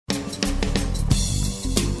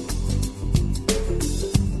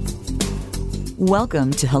Welcome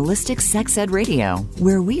to Holistic Sex Ed Radio,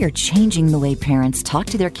 where we are changing the way parents talk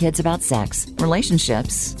to their kids about sex,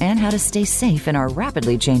 relationships, and how to stay safe in our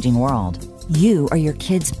rapidly changing world. You are your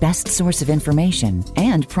kid's best source of information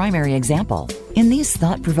and primary example. In these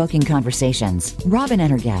thought-provoking conversations, Robin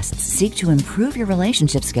and her guests seek to improve your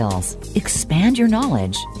relationship skills, expand your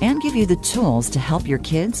knowledge, and give you the tools to help your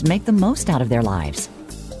kids make the most out of their lives.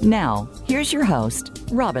 Now, here's your host,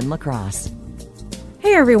 Robin LaCrosse.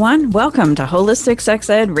 Hey everyone, welcome to Holistic Sex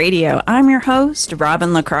Ed Radio. I'm your host,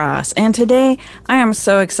 Robin LaCrosse, and today I am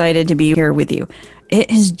so excited to be here with you. It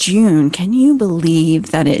is June. Can you believe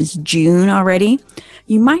that it is June already?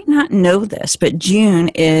 You might not know this, but June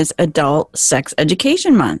is Adult Sex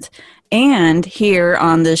Education Month. And here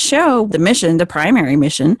on this show, the primary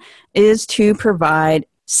mission, is to provide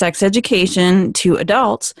sex education to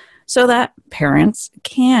adults so that parents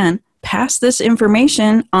can pass this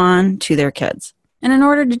information on to their kids. And in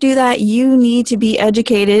order to do that, you need to be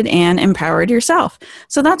educated and empowered yourself.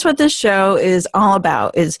 So that's what this show is all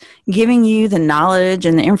about, is giving you the knowledge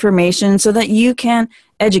and the information so that you can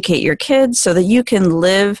educate your kids, so that you can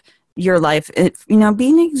live your life, be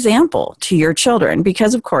an example to your children.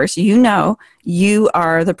 Because, of course, you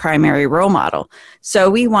are the primary role model. So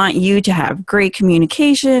we want you to have great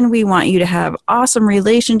communication. We want you to have awesome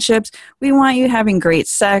relationships. We want you having great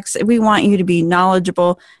sex. We want you to be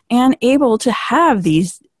knowledgeable and able to have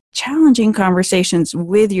these challenging conversations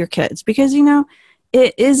with your kids. Because,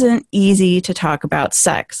 it isn't easy to talk about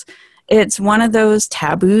sex. It's one of those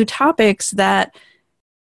taboo topics that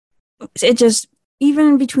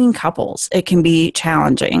even between couples, it can be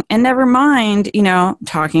challenging. And never mind,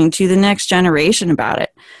 talking to the next generation about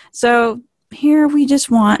it. So here we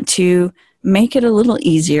just want to make it a little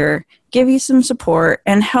easier, give you some support,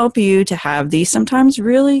 and help you to have these sometimes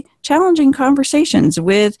really challenging conversations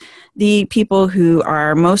with the people who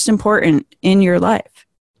are most important in your life.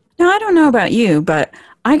 Now, I don't know about you, but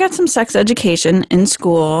I got some sex education in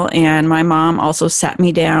school, and my mom also sat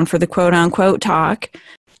me down for the quote-unquote talk.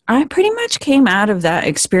 I pretty much came out of that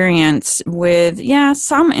experience with,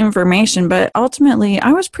 some information, but ultimately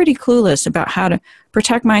I was pretty clueless about how to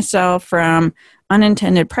protect myself from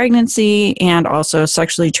unintended pregnancy and also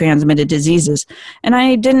sexually transmitted diseases. And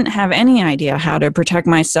I didn't have any idea how to protect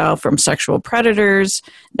myself from sexual predators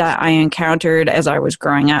that I encountered as I was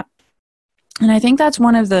growing up. And I think that's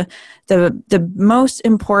one of the most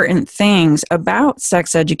important things about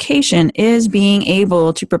sex education is being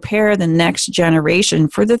able to prepare the next generation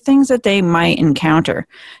for the things that they might encounter.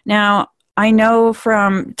 Now, I know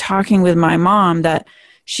from talking with my mom that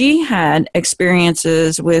she had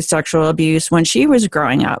experiences with sexual abuse when she was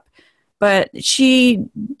growing up, but she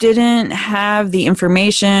didn't have the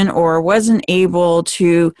information or wasn't able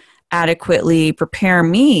to adequately prepare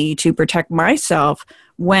me to protect myself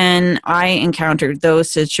when I encountered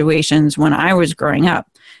those situations when I was growing up.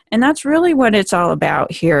 And that's really what it's all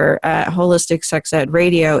about here at Holistic Sex Ed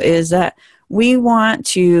Radio, is that we want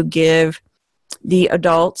to give the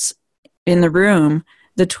adults in the room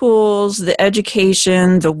the tools, the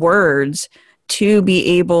education, the words to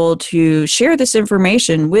be able to share this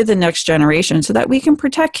information with the next generation so that we can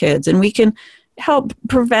protect kids and we can help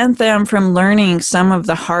prevent them from learning some of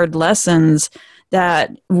the hard lessons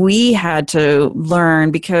that we had to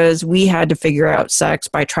learn because we had to figure out sex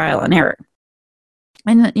by trial and error.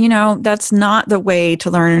 And, that's not the way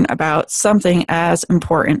to learn about something as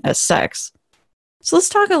important as sex. So let's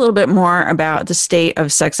talk a little bit more about the state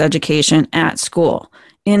of sex education at school,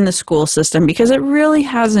 in the school system, because it really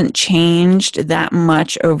hasn't changed that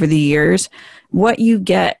much over the years. What you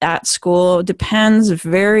get at school depends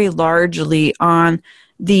very largely on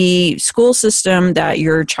the school system that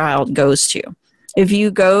your child goes to. If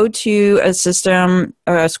you go to a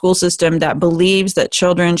school system that believes that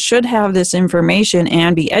children should have this information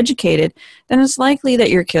and be educated, then it's likely that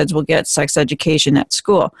your kids will get sex education at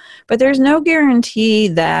school. But there's no guarantee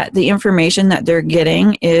that the information that they're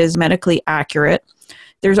getting is medically accurate.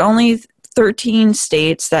 There's only 13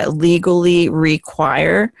 states that legally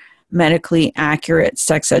require medically accurate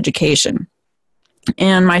sex education.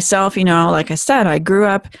 And myself, like I said, I grew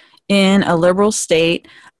up in a liberal state.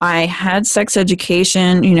 I had sex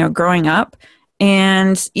education, growing up,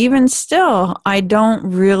 and even still, I don't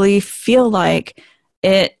really feel like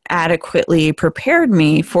it adequately prepared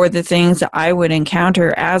me for the things that I would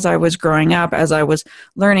encounter as I was growing up, as I was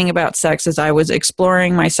learning about sex, as I was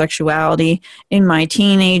exploring my sexuality in my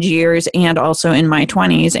teenage years and also in my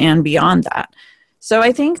 20s and beyond that. So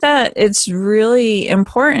I think that it's really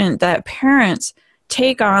important that parents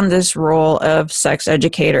take on this role of sex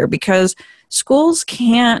educator, because schools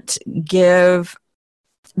can't give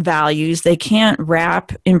values. They can't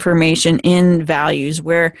wrap information in values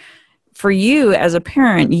where for you as a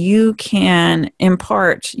parent, you can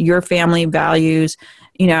impart your family values.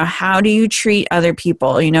 How do you treat other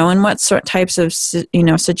people? In what types of,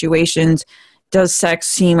 situations does sex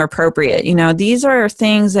seem appropriate? These are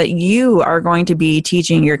things that you are going to be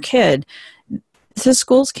teaching your kid. The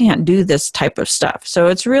schools can't do this type of stuff. So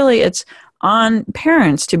it's on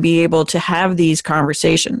parents to be able to have these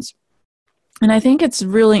conversations. And I think it's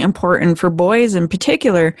really important for boys in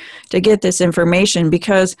particular to get this information,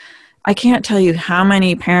 because I can't tell you how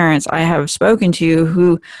many parents I have spoken to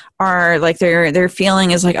who are like, their feeling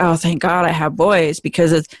is like, oh, thank God I have boys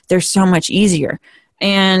because they're so much easier.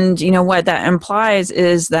 And what that implies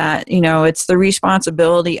is that, it's the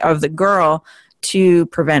responsibility of the girl to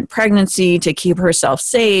prevent pregnancy, to keep herself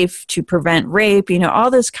safe, to prevent rape, all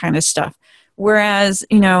this kind of stuff. Whereas,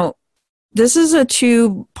 this is a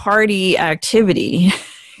two-party activity.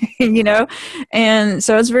 And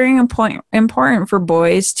so it's very important for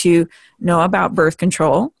boys to know about birth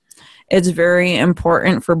control. It's very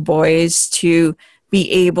important for boys to be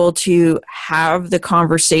able to have the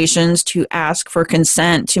conversations, to ask for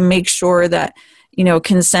consent, to make sure that,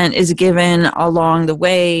 consent is given along the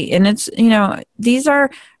way. And it's, these are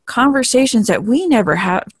conversations that we never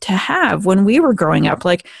had to have when we were growing up.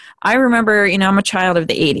 Like, I remember, I'm a child of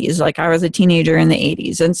the 80s, like I was a teenager in the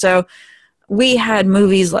 80s. And so we had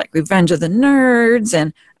movies like Revenge of the Nerds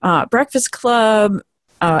and Breakfast Club,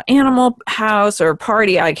 Animal House or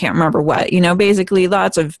Party, I can't remember what, basically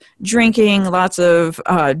lots of drinking, lots of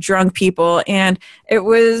drunk people. And it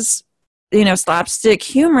was, slapstick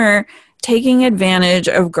humor taking advantage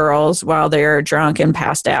of girls while they're drunk and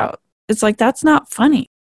passed out. It's like, that's not funny.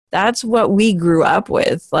 That's what we grew up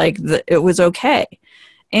with. Like, it was okay.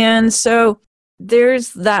 And so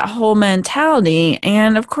there's that whole mentality.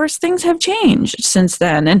 And of course, things have changed since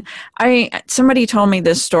then. And somebody told me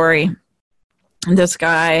this story. This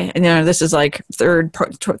guy, this is like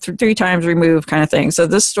three times removed kind of thing. So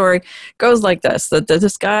this story goes like this, that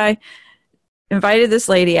this guy invited this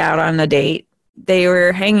lady out on a date. They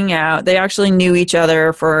were hanging out. They actually knew each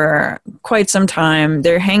other for quite some time.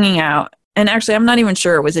 They're hanging out. And actually, I'm not even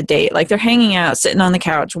sure it was a date. Like, they're hanging out, sitting on the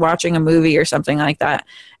couch, watching a movie or something like that.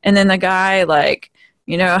 And then the guy, like,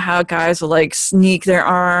 how guys will, like, sneak their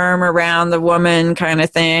arm around the woman kind of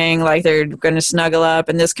thing. Like, they're going to snuggle up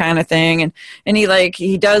and this kind of thing. And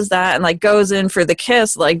he does that and, like, goes in for the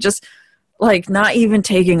kiss, like, just, like, not even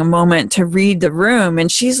taking a moment to read the room. And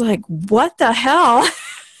she's like, what the hell?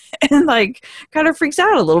 And, like, kind of freaks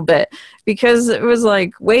out a little bit because it was,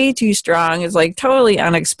 like, way too strong. It's, like, totally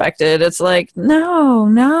unexpected. It's like,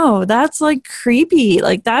 no, that's, like, creepy.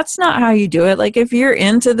 Like, that's not how you do it. Like, if you're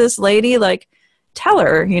into this lady, like, tell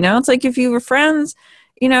her, it's like, if you were friends,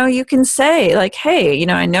 you can say, like, hey,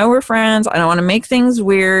 I know we're friends. I don't want to make things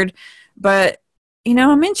weird, but,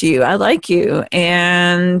 I'm into you. I like you.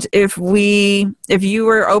 And if you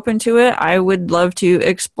were open to it, I would love to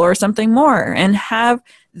explore something more and have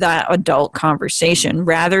that adult conversation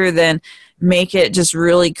rather than make it just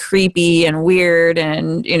really creepy and weird.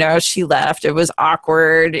 And, she left. It was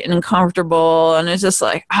awkward and uncomfortable. And it's just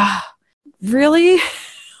like, really?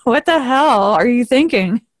 What the hell are you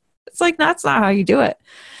thinking? It's like, that's not how you do it.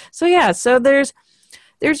 So yeah, so there's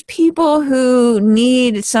people who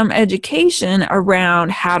need some education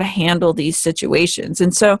around how to handle these situations.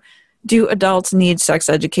 And so, do adults need sex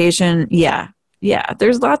education? Yeah.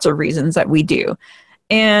 There's lots of reasons that we do.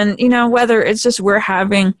 And, whether it's just we're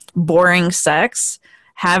having boring sex,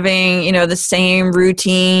 having, the same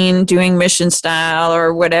routine, doing mission style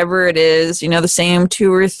or whatever it is, the same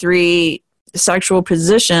 2 or 3 sexual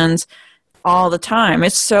positions all the time.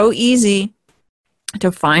 It's so easy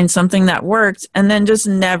to find something that works and then just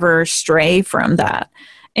never stray from that.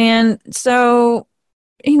 And so,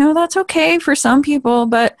 that's okay for some people,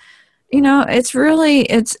 but,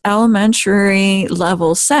 it's elementary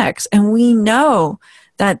level sex. And we know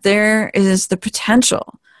that there is the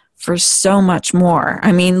potential for so much more.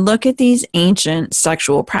 I mean, look at these ancient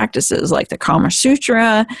sexual practices like the Kama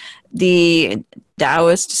Sutra, the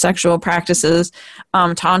Taoist sexual practices,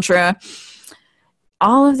 Tantra,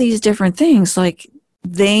 all of these different things. Like,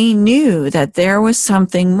 they knew that there was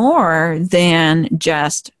something more than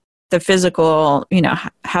just the physical,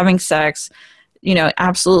 having sex,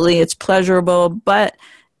 absolutely it's pleasurable, but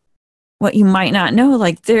what you might not know,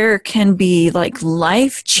 like, there can be like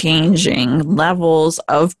life-changing levels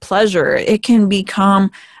of pleasure. It can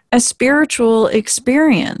become a spiritual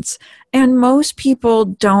experience. And most people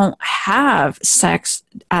don't have sex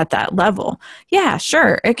at that level. Yeah,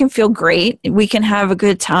 sure, it can feel great. We can have a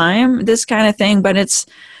good time, this kind of thing, but it's,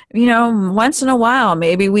 once in a while,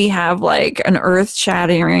 maybe we have like an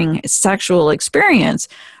earth-shattering sexual experience.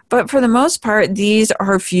 But for the most part, these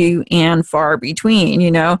are few and far between,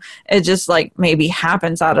 it just like maybe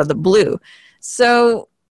happens out of the blue. So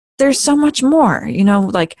there's so much more,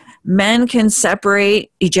 like men can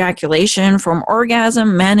separate ejaculation from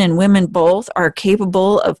orgasm. Men and women both are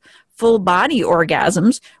capable of full body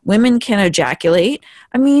orgasms. Women can ejaculate.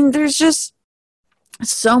 I mean, there's just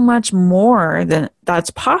so much more that's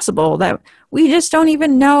possible that we just don't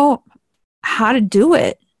even know how to do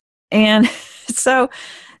it. And so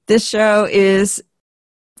this show is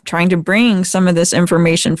trying to bring some of this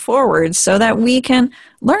information forward so that we can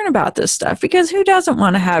learn about this stuff, because who doesn't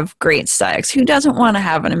want to have great sex? Who doesn't want to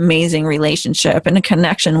have an amazing relationship and a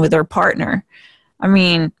connection with their partner? I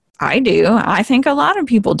mean, I do. I think a lot of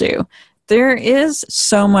people do. There is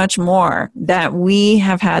so much more that we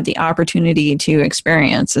have had the opportunity to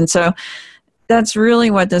experience. And so that's really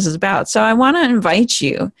what this is about. So I want to invite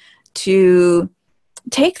you to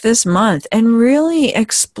take this month and really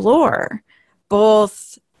explore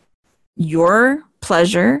both your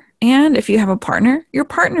pleasure and, if you have a partner, your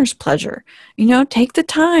partner's pleasure. Take the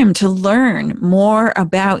time to learn more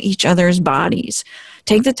about each other's bodies.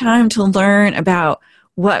 Take the time to learn about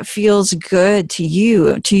what feels good to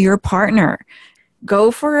you, to your partner.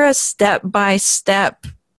 Go for a step-by-step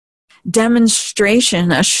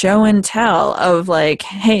demonstration, a show and tell of like,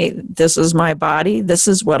 hey, this is my body. This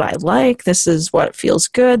is what I like. This is what feels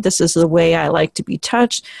good. This is the way I like to be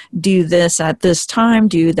touched. Do this at this time.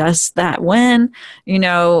 Do this, that, when.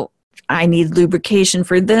 I need lubrication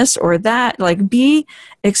for this or that. Like, be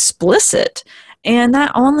explicit. And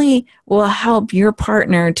that only will help your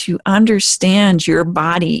partner to understand your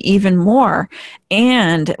body even more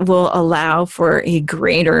and will allow for a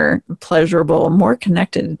greater, pleasurable, more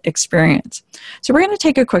connected experience. So we're going to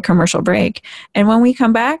take a quick commercial break. And when we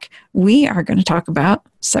come back, we are going to talk about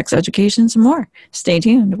sex education some more. Stay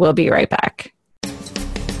tuned. We'll be right back.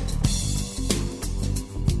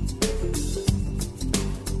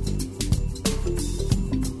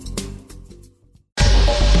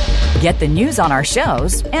 Get the news on our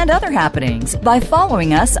shows and other happenings by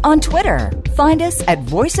following us on Twitter. Find us at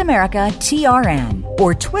VoiceAmericaTRN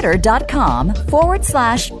or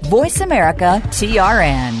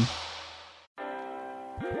twitter.com/VoiceAmericaTRN.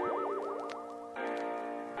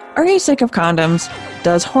 Are you sick of condoms?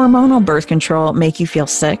 Does hormonal birth control make you feel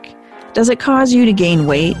sick? Does it cause you to gain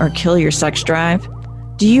weight or kill your sex drive?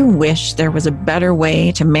 Do you wish there was a better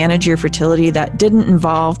way to manage your fertility that didn't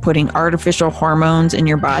involve putting artificial hormones in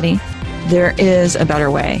your body? There is a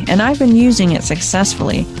better way, and I've been using it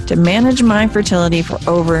successfully to manage my fertility for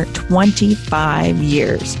over 25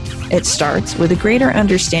 years. It starts with a greater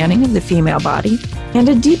understanding of the female body and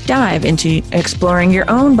a deep dive into exploring your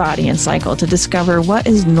own body and cycle to discover what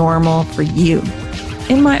is normal for you.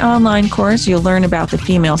 In my online course, you'll learn about the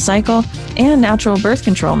female cycle and natural birth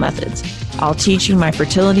control methods. I'll teach you my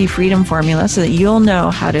fertility freedom formula so that you'll know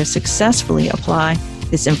how to successfully apply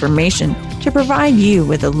this information to provide you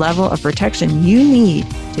with the level of protection you need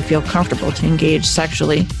to feel comfortable to engage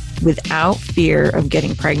sexually without fear of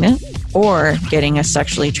getting pregnant or getting a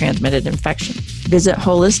sexually transmitted infection. Visit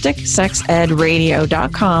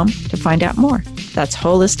holisticsexedradio.com to find out more. That's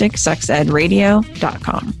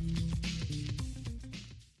holisticsexedradio.com.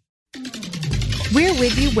 We're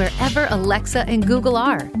with you wherever Alexa and Google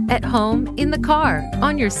are. At home, in the car,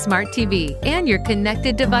 on your smart TV, and your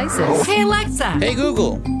connected devices. Hey, Alexa. Hey,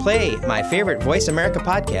 Google. Play my favorite Voice America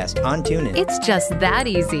podcast on TuneIn. It's just that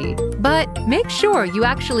easy. But make sure you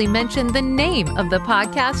actually mention the name of the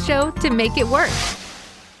podcast show to make it work.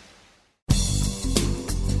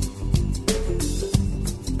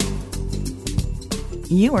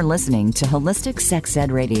 You are listening to Holistic Sex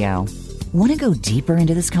Ed Radio. Want to go deeper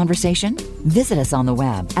into this conversation? Visit us on the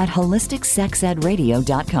web at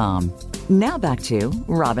holisticsexedradio.com. Now back to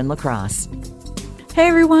Robin LaCrosse. Hey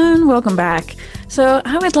everyone, welcome back. So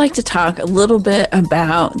I would like to talk a little bit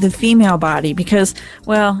about the female body because,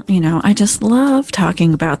 well, I just love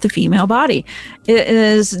talking about the female body. It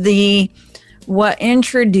is what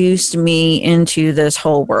introduced me into this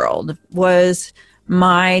whole world was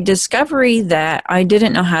my discovery that I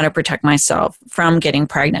didn't know how to protect myself from getting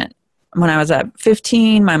pregnant. When I was at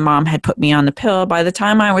 15, my mom had put me on the pill. By the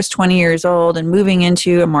time I was 20 years old and moving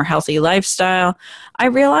into a more healthy lifestyle, I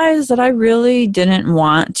realized that I really didn't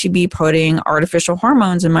want to be putting artificial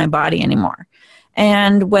hormones in my body anymore.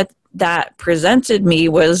 And what that presented me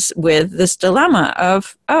was with this dilemma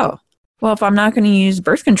of, well, if I'm not going to use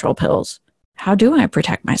birth control pills, how do I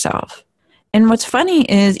protect myself? And what's funny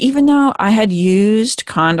is even though I had used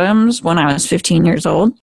condoms when I was 15 years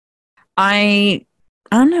old, I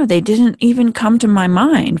don't know, they didn't even come to my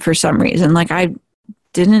mind for some reason. Like I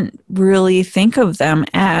didn't really think of them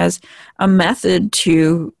as a method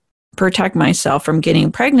to protect myself from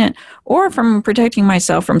getting pregnant or from protecting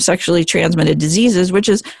myself from sexually transmitted diseases, which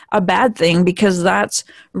is a bad thing because that's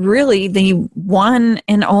really the one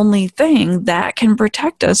and only thing that can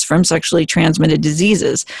protect us from sexually transmitted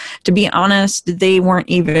diseases. To be honest, they weren't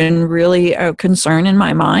even really a concern in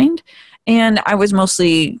my mind. And I was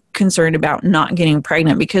mostly concerned about not getting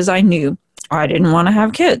pregnant because I knew I didn't want to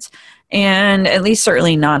have kids. And at least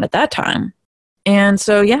certainly not at that time. And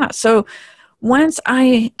so once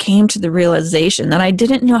I came to the realization that I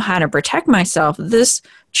didn't know how to protect myself, this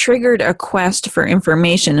triggered a quest for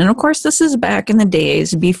information. And of course, this is back in the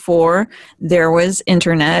days before there was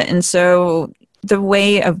internet. And so the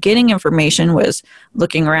way of getting information was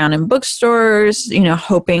looking around in bookstores,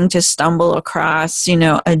 hoping to stumble across,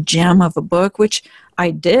 a gem of a book, which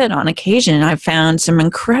I did on occasion. I found some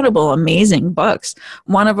incredible, amazing books.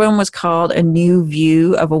 One of them was called A New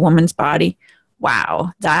View of a Woman's Body.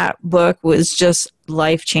 Wow, that book was just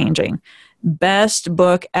life-changing. Best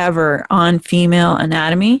book ever on female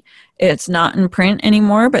anatomy. It's not in print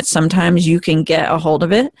anymore, but sometimes you can get a hold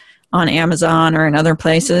of it on Amazon or in other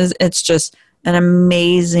places. It's just an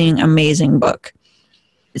amazing, amazing book.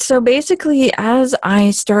 So basically, as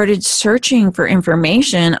I started searching for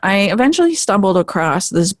information, I eventually stumbled across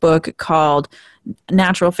this book called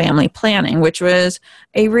Natural Family Planning, which was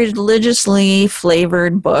a religiously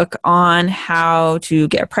flavored book on how to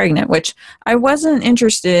get pregnant, which I wasn't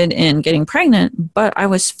interested in getting pregnant, but I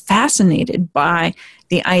was fascinated by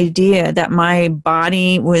the idea that my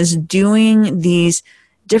body was doing these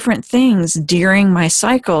different things during my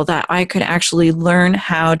cycle that I could actually learn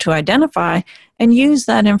how to identify and use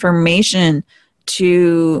that information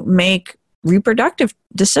to make reproductive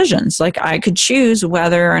decisions. Like I could choose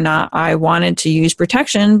whether or not I wanted to use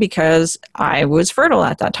protection because I was fertile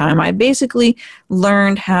at that time. I basically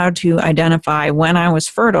learned how to identify when I was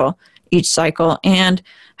fertile each cycle and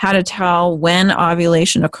how to tell when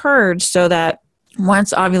ovulation occurred so that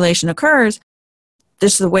once ovulation occurs,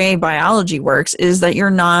 this is the way biology works, is that you're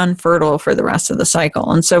non-fertile for the rest of the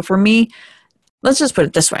cycle. And so for me, let's just put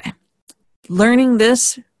it this way. Learning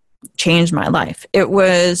this changed my life. It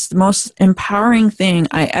was the most empowering thing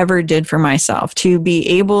I ever did for myself. To be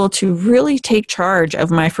able to really take charge of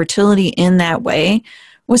my fertility in that way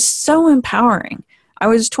was so empowering. I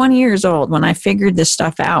was 20 years old when I figured this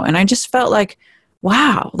stuff out, and I just felt like,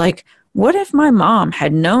 wow, like what if my mom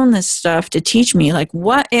had known this stuff to teach me? Like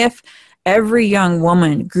what if every young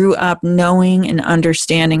woman grew up knowing and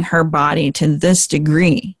understanding her body to this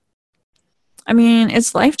degree? I mean,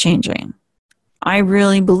 it's life-changing. I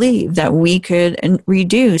really believe that we could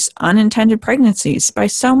reduce unintended pregnancies by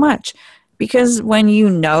so much, because when you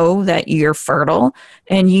know that you're fertile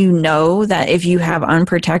and you know that if you have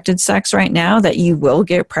unprotected sex right now that you will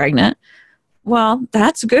get pregnant, well,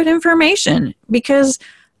 that's good information. Because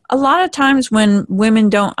a lot of times when women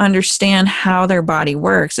don't understand how their body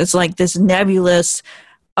works, it's like this nebulous,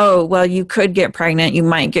 oh, well, you could get pregnant, you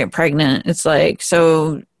might get pregnant. It's like,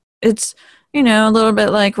 so it's, a little bit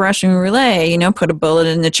like Russian roulette, put a bullet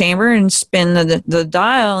in the chamber and spin the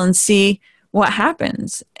dial and see what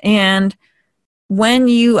happens. And when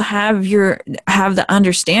you have the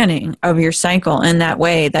understanding of your cycle in that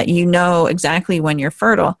way that you know exactly when you're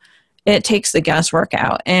fertile, it takes the guesswork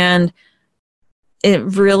out. And it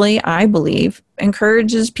really, I believe,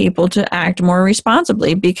 encourages people to act more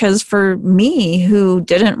responsibly, because for me, who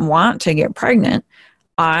didn't want to get pregnant,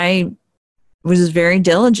 I was very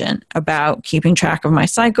diligent about keeping track of my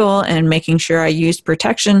cycle and making sure I used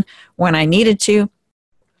protection when I needed to.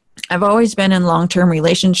 I've always been in long-term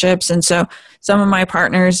relationships, and so some of my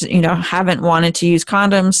partners, haven't wanted to use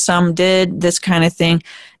condoms, some did, this kind of thing.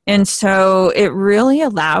 And so it really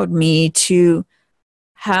allowed me to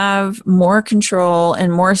have more control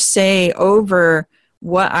and more say over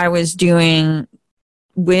what I was doing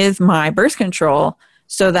with my birth control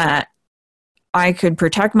so that I could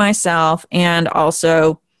protect myself and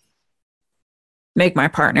also make my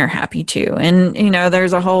partner happy too. And,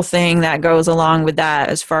 there's a whole thing that goes along with that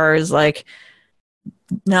as far as like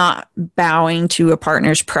not bowing to a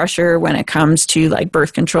partner's pressure when it comes to like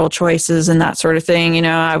birth control choices and that sort of thing.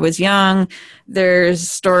 I was young. There's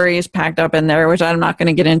stories packed up in there, which I'm not going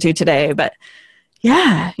to get into today, but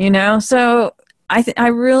yeah, so I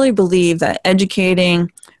really believe that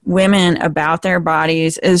educating women about their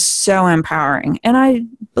bodies is so empowering. And I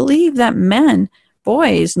believe that men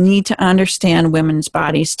boys need to understand women's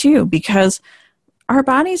bodies too, because our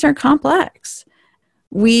bodies are complex.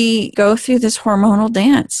 We go through this hormonal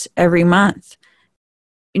dance every month.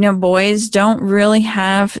 Boys don't really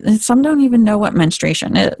have, some don't even know what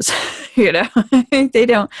menstruation is. They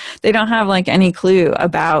don't have like any clue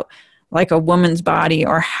about like a woman's body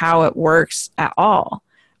or how it works at all,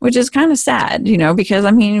 which is kind of sad, because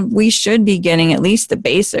we should be getting at least the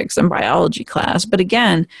basics in biology class. But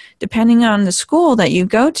again, depending on the school that you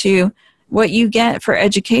go to, what you get for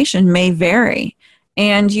education may vary.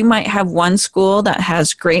 And you might have one school that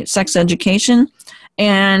has great sex education,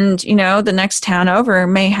 and, the next town over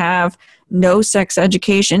may have no sex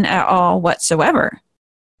education at all whatsoever.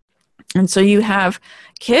 And so you have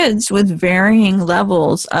kids with varying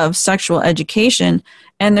levels of sexual education,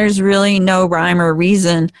 and there's really no rhyme or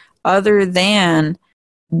reason other than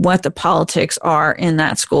what the politics are in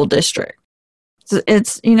that school district. So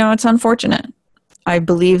it's unfortunate. I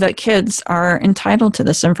believe that kids are entitled to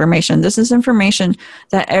this information. This is information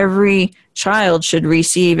that every child should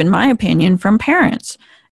receive, in my opinion, from parents.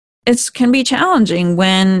 It can be challenging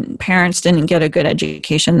when parents didn't get a good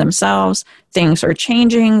education themselves. Things are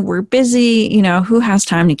changing. We're busy. Who has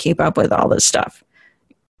time to keep up with all this stuff?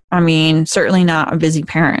 Certainly not a busy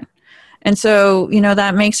parent. And so,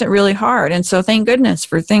 that makes it really hard. And so thank goodness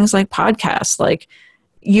for things like podcasts. Like,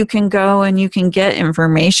 you can go and you can get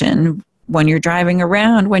information when you're driving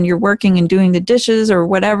around, when you're working and doing the dishes or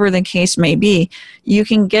whatever the case may be. You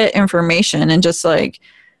can get information and just like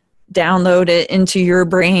download it into your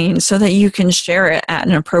brain so that you can share it at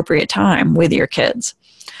an appropriate time with your kids.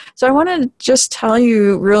 So I want to just tell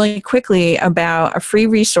you really quickly about a free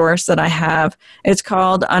resource that I have. It's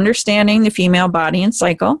called Understanding the Female Body and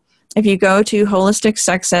Cycle. If you go to Holistic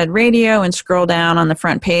Sex Ed Radio and scroll down on the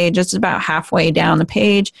front page, it's about halfway down the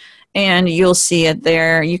page, and you'll see it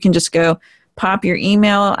there. You can just go pop your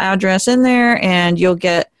email address in there, and you'll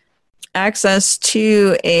get access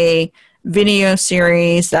to a video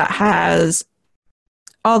series that has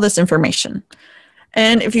all this information.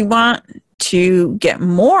 And if you want to get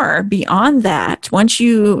more beyond that, once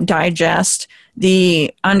you digest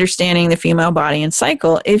the Understanding the Female Body and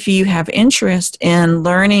Cycle, if you have interest in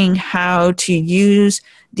learning how to use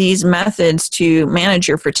these methods to manage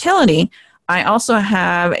your fertility, I also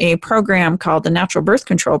have a program called the Natural Birth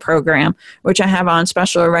Control Program, which I have on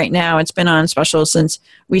special right now. It's been on special since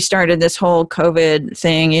we started this whole COVID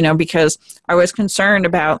thing, because I was concerned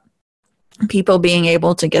about people being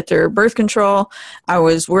able to get their birth control. I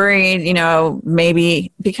was worried,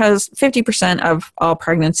 maybe because 50% of all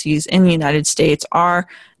pregnancies in the United States are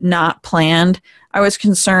not planned. I was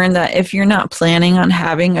concerned that if you're not planning on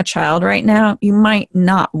having a child right now, you might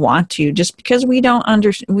not want to, just because we don't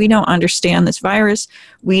understand this virus.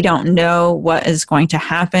 We don't know what is going to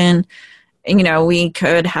happen. We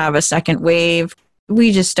could have a second wave.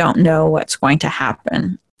 We just don't know what's going to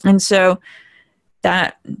happen. And so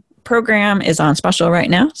that program is on special right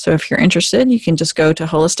now. So if you're interested, you can just go to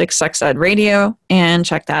Holistic Sex Ed Radio and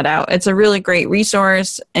check that out. It's a really great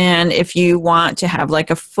resource. And if you want to have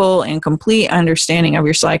like a full and complete understanding of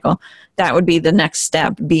your cycle, that would be the next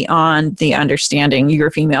step beyond the Understanding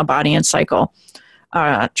Your Female Body and Cycle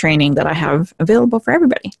training that I have available for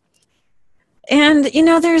everybody. And,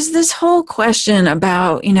 there's this whole question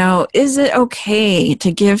about, is it okay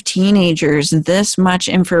to give teenagers this much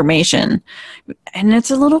information? And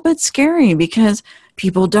it's a little bit scary because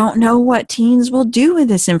people don't know what teens will do with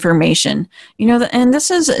this information. And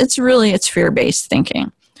it's fear-based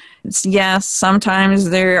thinking. Yes, sometimes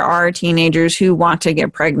there are teenagers who want to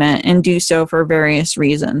get pregnant and do so for various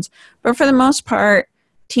reasons. But for the most part,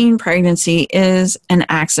 teen pregnancy is an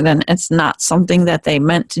accident. It's not something that they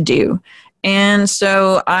meant to do. And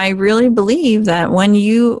so I really believe that when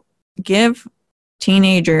you give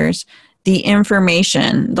teenagers the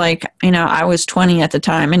information, like, I was 20 at the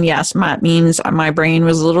time, and yes, that means my brain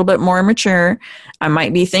was a little bit more mature. I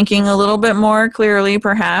might be thinking a little bit more clearly,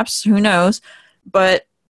 perhaps, who knows? But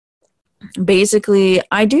basically,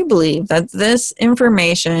 I do believe that this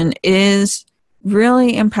information is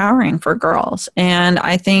really empowering for girls. And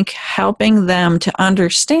I think helping them to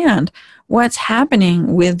understand what's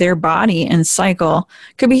happening with their body and cycle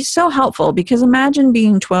could be so helpful, because imagine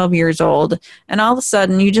being 12 years old and all of a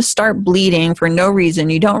sudden you just start bleeding for no reason.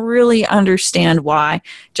 You don't really understand why.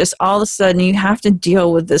 Just all of a sudden you have to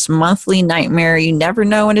deal with this monthly nightmare. You never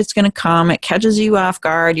know when it's going to come. It catches you off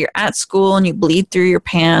guard. You're at school and you bleed through your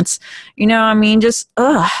pants. What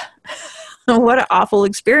an awful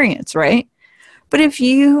experience, right? But if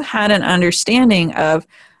you had an understanding of,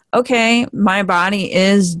 okay, my body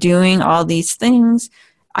is doing all these things.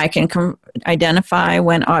 I can identify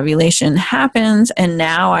when ovulation happens, and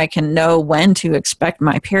now I can know when to expect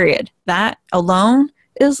my period. That alone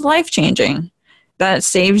is life-changing. That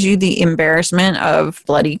saves you the embarrassment of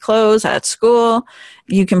bloody clothes at school.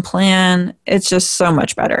 You can plan. It's just so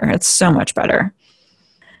much better. It's so much better.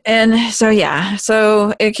 And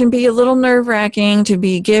so it can be a little nerve-wracking to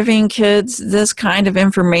be giving kids this kind of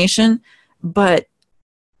information, but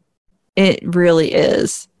it really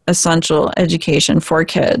is essential education for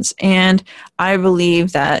kids. And I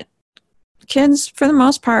believe that kids, for the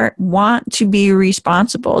most part, want to be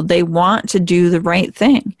responsible. They want to do the right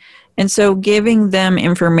thing. And so giving them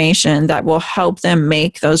information that will help them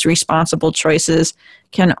make those responsible choices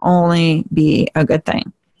can only be a good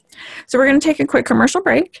thing. So we're going to take a quick commercial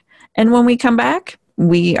break. And when we come back,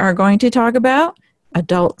 we are going to talk about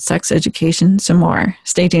adult sex education some more.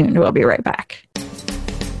 Stay tuned. We'll be right back.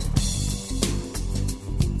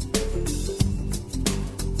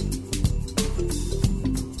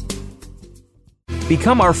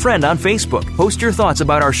 Become our friend on Facebook. Post your thoughts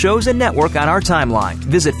about our shows and network on our timeline.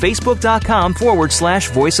 Visit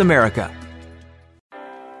Facebook.com/Voice America.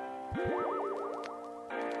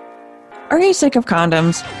 Are you sick of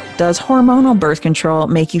condoms? Does hormonal birth control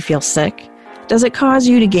make you feel sick? Does it cause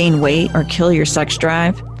you to gain weight or kill your sex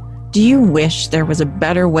drive? Do you wish there was a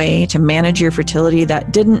better way to manage your fertility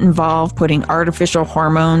that didn't involve putting artificial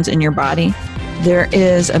hormones in your body? There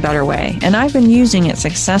is a better way, and I've been using it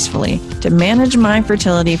successfully to manage my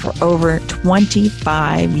fertility for over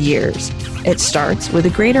 25 years. It starts with a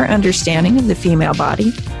greater understanding of the female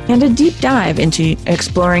body and a deep dive into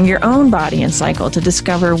exploring your own body and cycle to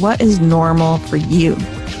discover what is normal for you.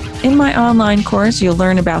 In my online course, you'll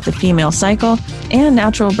learn about the female cycle and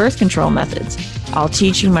natural birth control methods. I'll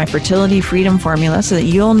teach you my fertility freedom formula so that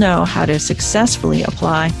you'll know how to successfully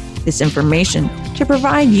apply this information to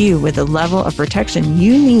provide you with the level of protection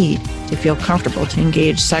you need to feel comfortable to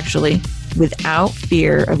engage sexually without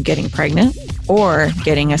fear of getting pregnant or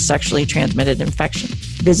getting a sexually transmitted infection.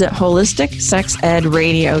 Visit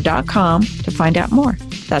holisticsexedradio.com to find out more.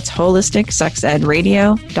 That's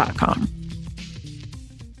holisticsexedradio.com.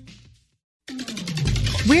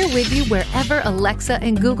 We're with you wherever Alexa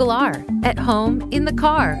and Google are. At home, in the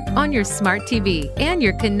car, on your smart TV, and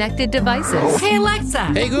your connected devices. Hey, Alexa.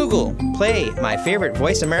 Hey, Google. Play my favorite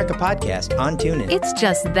Voice America podcast on TuneIn. It's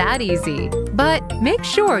just that easy. But make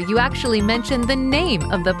sure you actually mention the name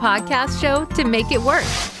of the podcast show to make it work.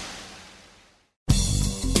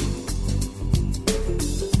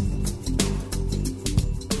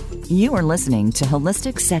 You are listening to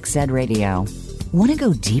Holistic Sex Ed Radio. Want to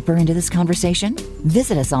go deeper into this conversation?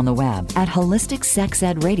 Visit us on the web at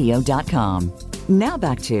holisticsexedradio.com. Now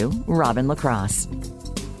back to Robin LaCrosse.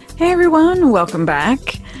 Hey everyone, welcome back.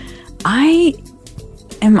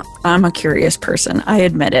 I'm a curious person, I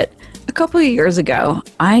admit it. A couple of years ago,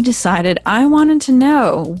 I decided I wanted to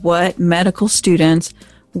know what medical students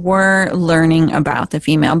were learning about the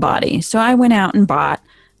female body. So I went out and bought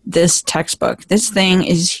this textbook. This thing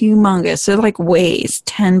is humongous. It weighs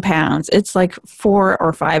 10 pounds. It's 4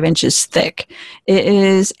 or 5 inches thick. It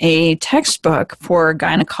is a textbook for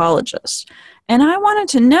gynecologists. And I wanted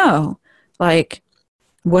to know,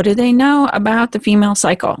 what do they know about the female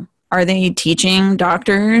cycle? Are they teaching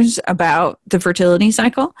doctors about the fertility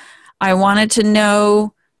cycle? I wanted to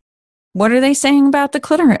know, what are they saying about the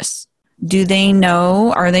clitoris? Do they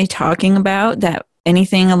know, are they talking about that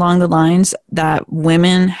anything along the lines that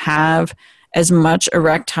women have as much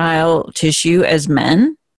erectile tissue as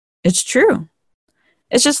men? It's true.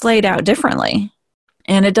 It's just laid out differently.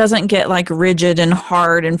 And it doesn't get rigid and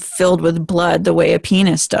hard and filled with blood the way a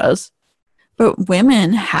penis does. But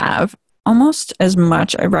women have almost as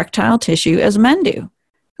much erectile tissue as men do.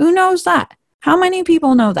 Who knows that? How many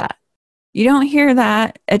people know that? You don't hear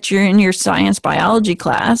that in your science biology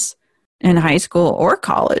class in high school or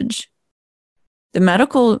college. The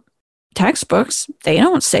medical textbooks, they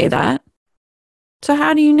don't say that. So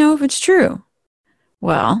how do you know if it's true?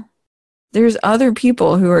 Well, there's other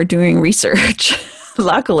people who are doing research,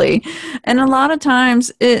 luckily. And a lot of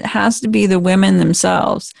times it has to be the women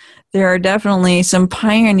themselves. There are definitely some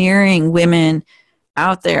pioneering women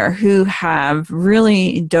out there who have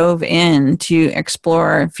really dove in to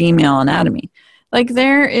explore female anatomy.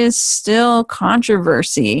 There is still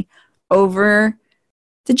controversy over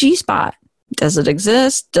the G-spot. Does it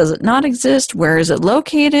exist? Does it not exist? Where is it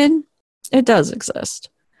located? It does exist.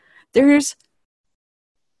 There's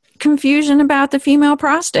confusion about the female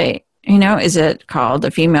prostate. Is it called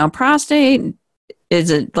the female prostate? Is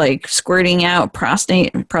it squirting out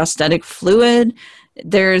prosthetic fluid?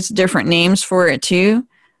 There's different names for it too.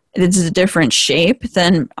 It's a different shape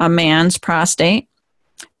than a man's prostate.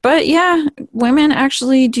 But yeah, women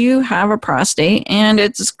actually do have a prostate, and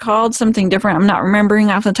it's called something different. I'm not remembering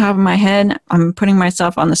off the top of my head. I'm putting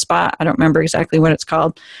myself on the spot. I don't remember exactly what it's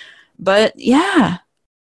called. But yeah,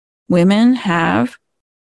 women have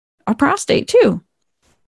a prostate too.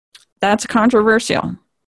 That's controversial.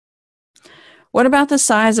 What about the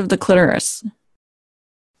size of the clitoris?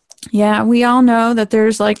 Yeah, we all know that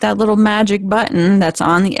there's like that little magic button that's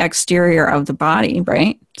on the exterior of the body,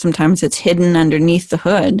 right? Sometimes it's hidden underneath the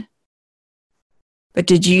hood. But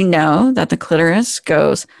did you know that the clitoris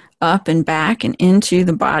goes up and back and into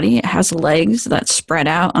the body? It has legs that spread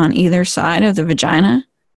out on either side of the vagina.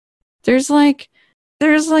 There's like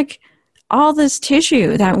all this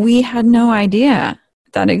tissue that we had no idea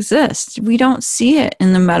that exists. We don't see it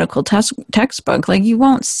in the medical textbook. Like, you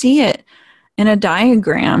won't see it in a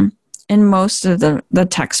diagram in most of the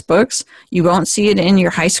textbooks. You won't see it in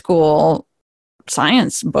your high school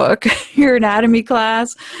science book, your anatomy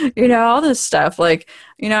class, all this stuff. Like,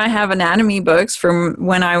 I have anatomy books from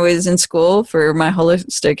when I was in school for my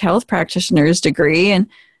holistic health practitioner's degree, and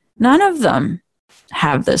none of them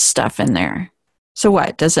have this stuff in there. So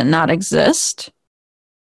what? Does it not exist?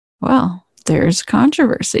 Well, there's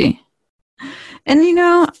controversy.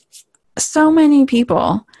 And so many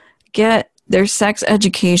people get their sex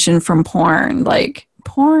education from porn. Like,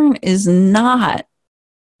 porn is not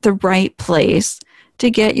the right place to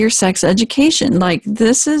get your sex education. Like,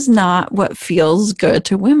 this is not what feels good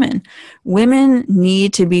to women. Women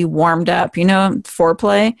need to be warmed up.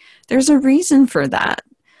 Foreplay, there's a reason for that.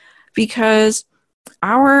 Because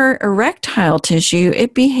our erectile tissue,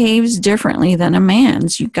 it behaves differently than a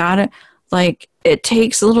man's. You gotta, it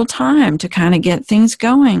takes a little time to kind of get things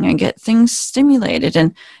going and get things stimulated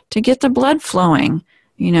and to get the blood flowing.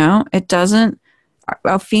 It doesn't,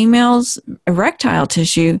 a female's erectile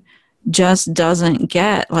tissue just doesn't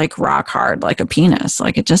get like rock hard like a penis.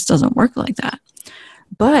 Like, it just doesn't work like that.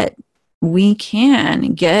 But we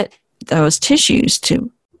can get those tissues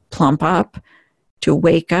to plump up, to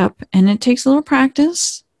wake up, and it takes a little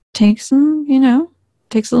practice, takes some,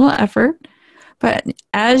 takes a little effort. But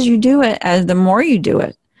as you do it, the more you do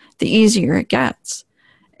it, the easier it gets.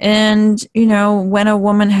 And, when a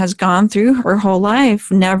woman has gone through her whole life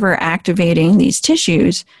never activating these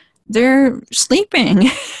tissues, they're sleeping.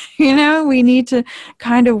 We need to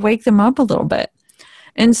kind of wake them up a little bit.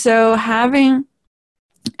 And so having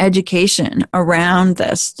education around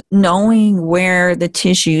this, knowing where the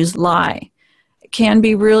tissues lie, can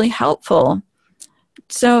be really helpful.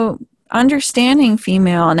 So understanding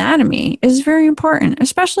female anatomy is very important,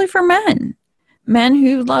 especially for men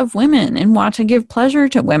who love women and want to give pleasure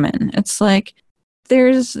to women. It's like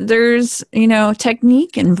there's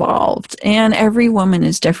technique involved, and every woman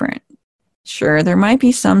is different. Sure, there might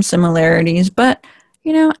be some similarities, but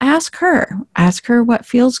ask her what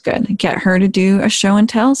feels good. Get her to do a show and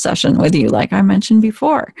tell session with you, like I mentioned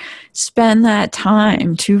before. Spend that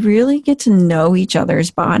time to really get to know each other's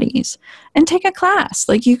bodies and take a class.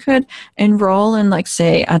 Like, you could enroll in, like,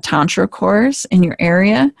 say, a Tantra course in your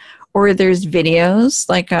area, or there's videos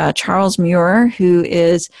like Charles Muir, who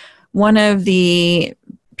is one of the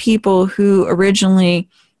people who originally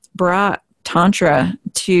brought Tantra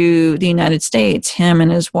to the United States, him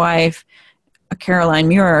and his wife, Caroline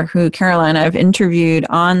Muir, who Caroline I've interviewed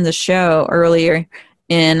on the show earlier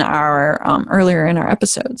in our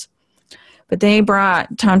episodes. But they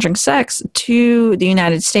brought tantric sex to the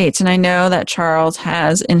United States, and I know that Charles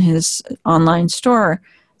has in his online store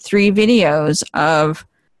 3 videos of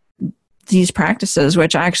these practices,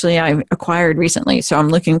 which actually I acquired recently. So I'm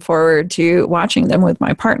looking forward to watching them with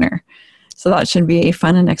my partner. So that should be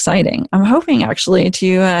fun and exciting. I'm hoping actually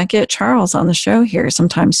to get Charles on the show here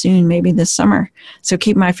sometime soon, maybe this summer. So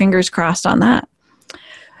keep my fingers crossed on that.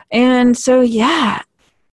 And so, yeah,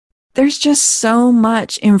 there's just so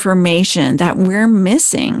much information that we're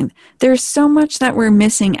missing. There's so much that we're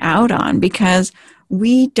missing out on because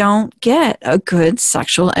we don't get a good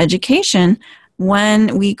sexual education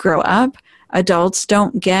when we grow up. Adults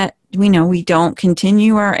don't get, we don't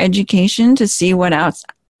continue our education to see what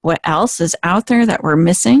else is out there that we're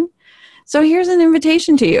missing. So here's an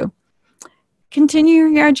invitation to you. Continue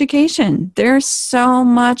your education. There's so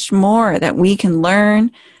much more that we can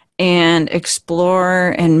learn and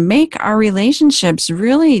explore and make our relationships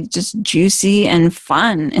really just juicy and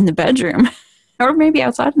fun in the bedroom or maybe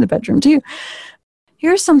outside of the bedroom too.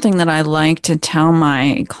 Here's something that I like to tell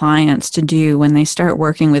my clients to do when they start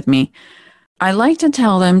working with me. I like to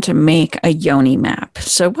tell them to make a yoni map.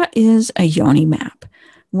 So what is a yoni map?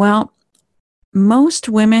 Well, most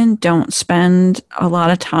women don't spend a lot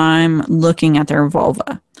of time looking at their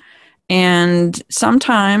vulva. And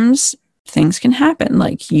sometimes things can happen.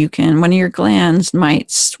 Like one of your glands might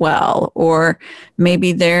swell, or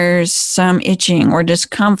maybe there's some itching or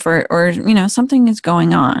discomfort, or, something is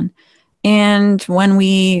going on. And when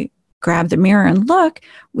we grab the mirror and look,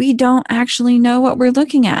 we don't actually know what we're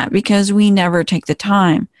looking at because we never take the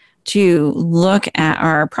time to look at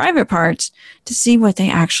our private parts to see what they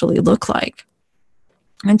actually look like.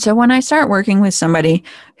 And so when I start working with somebody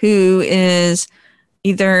who is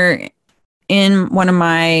either in one of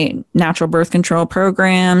my natural birth control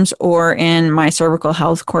programs or in my cervical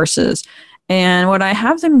health courses, and what I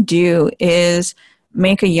have them do is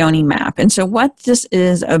make a yoni map. And so what this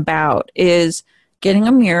is about is getting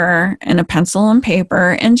a mirror and a pencil and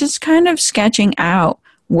paper and just kind of sketching out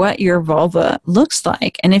what your vulva looks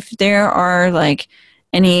like. And if there are like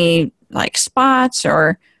any like spots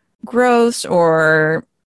or growths, or,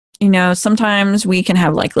 sometimes we can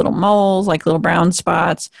have like little moles, like little brown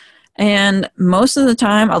spots. And most of the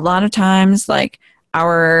time, a lot of times, like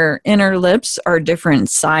our inner lips are different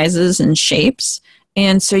sizes and shapes.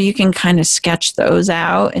 And so you can kind of sketch those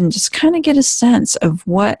out and just kind of get a sense of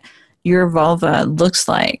what your vulva looks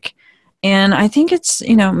like. And I think it's,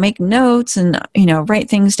 make notes and, write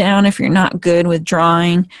things down if you're not good with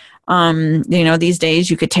drawing. These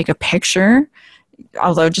days you could take a picture,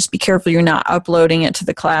 although just be careful you're not uploading it to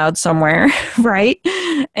the cloud somewhere, right?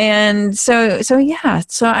 And so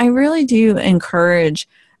I really do encourage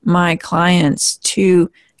my clients to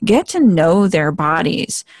get to know their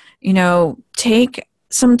bodies. Take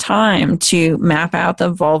some time to map out the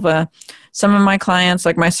vulva. Some of my clients,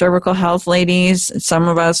 like my cervical health ladies, some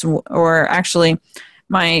of us, or actually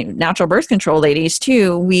my natural birth control ladies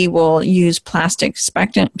too, we will use plastic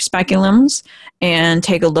speculums and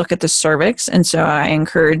take a look at the cervix. And so I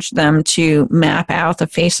encourage them to map out the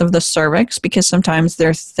face of the cervix, because sometimes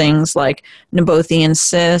there's things like Nabothian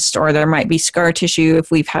cyst, or there might be scar tissue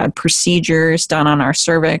if we've had procedures done on our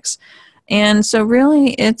cervix. And so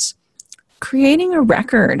really it's creating a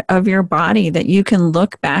record of your body that you can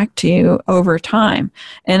look back to over time.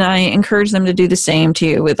 And I encourage them to do the same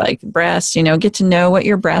too with like breasts, get to know what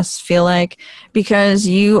your breasts feel like, because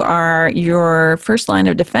you are your first line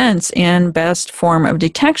of defense and best form of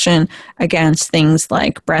detection against things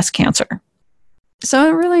like breast cancer.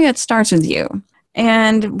 So it starts with you.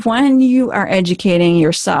 And when you are educating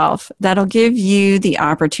yourself, that'll give you the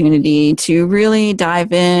opportunity to really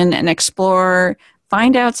dive in and explore,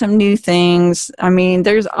 find out some new things. I mean,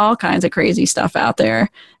 there's all kinds of crazy stuff out there.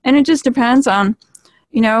 And it just depends on,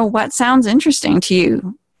 what sounds interesting to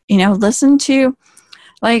you. Listen to,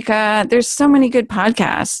 there's so many good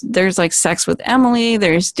podcasts. There's like Sex with Emily.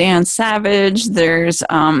 There's Dan Savage. There's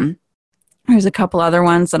a couple other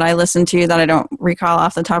ones that I listen to that I don't recall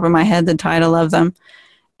off the top of my head the title of them.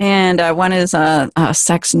 And one is a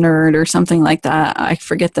Sex Nerd or something like that. I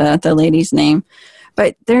forget the lady's name.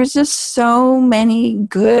 But there's just so many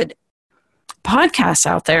good podcasts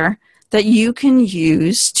out there that you can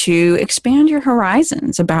use to expand your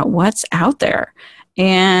horizons about what's out there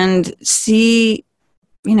and see,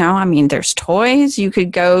 there's toys. You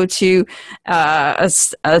could go to a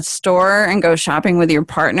store and go shopping with your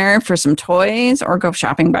partner for some toys, or go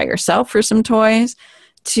shopping by yourself for some toys,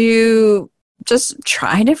 to just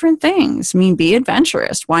try different things. be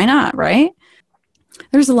adventurous. Why not, right?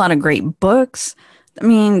 There's a lot of great books.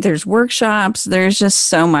 There's workshops, there's just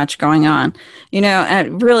so much going on,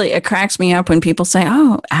 and it cracks me up when people say,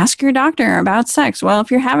 ask your doctor about sex. Well, if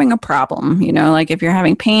you're having a problem, like if you're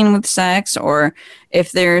having pain with sex, or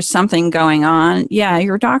if there's something going on, yeah,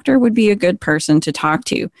 your doctor would be a good person to talk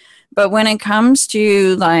to. But when it comes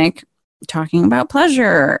to like talking about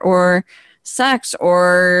pleasure or sex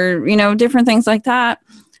or, different things like that,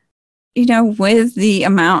 with the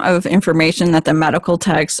amount of information that the medical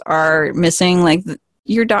texts are missing, like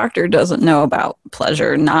your doctor doesn't know about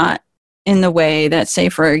pleasure, not in the way that, say,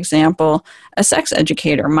 for example, a sex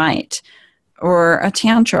educator might, or a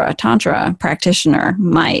tantra practitioner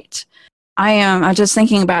might. I'm just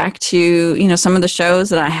thinking back to, some of the shows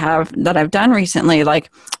that I've done recently,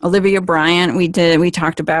 like Olivia Bryant. We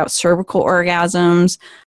talked about cervical orgasms,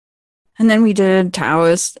 and then we did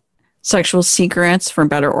Taoist Sexual Secrets for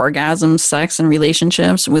Better Orgasms, Sex, and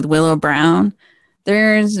Relationships with Willow Brown.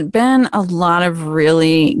 There's been a lot of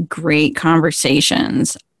really great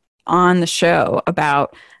conversations on the show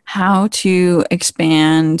about how to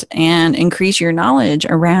expand and increase your knowledge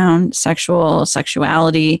around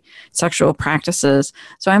sexuality, sexual practices.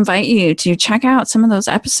 So I invite you to check out some of those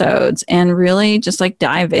episodes and really just like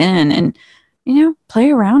dive in and, play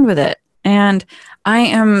around with it. And I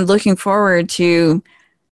am looking forward to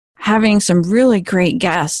having some really great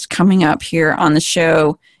guests coming up here on the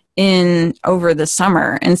show in over the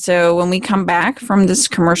summer. And so when we come back from this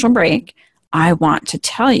commercial break, I want to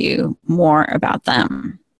tell you more about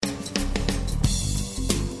them.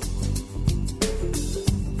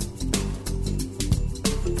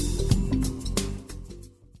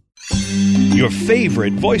 Your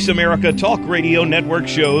favorite Voice America Talk Radio Network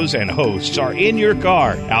shows and hosts are in your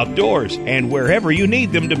car, outdoors, and wherever you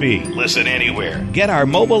need them to be. Listen anywhere. Get our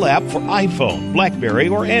mobile app for iPhone, BlackBerry,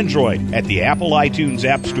 or Android at the Apple iTunes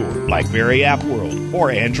App Store, BlackBerry App World,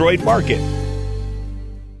 or Android Market.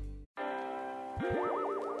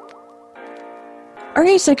 Are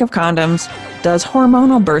you sick of condoms? Does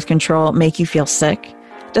hormonal birth control make you feel sick?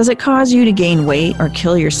 Does it cause you to gain weight or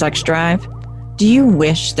kill your sex drive? Do you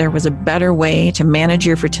wish there was a better way to manage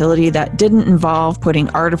your fertility that didn't involve putting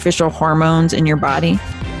artificial hormones in your body?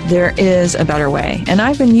 There is a better way, and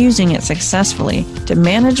I've been using it successfully to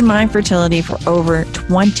manage my fertility for over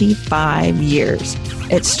 25 years.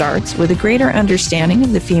 It starts with a greater understanding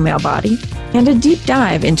of the female body and a deep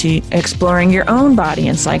dive into exploring your own body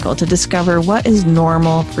and cycle to discover what is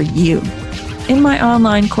normal for you. In my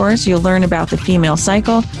online course, you'll learn about the female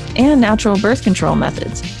cycle and natural birth control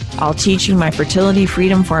methods. I'll teach you my fertility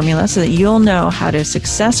freedom formula so that you'll know how to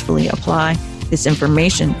successfully apply this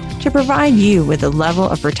information to provide you with the level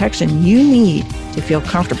of protection you need to feel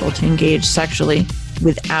comfortable to engage sexually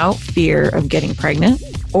without fear of getting pregnant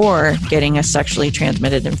or getting a sexually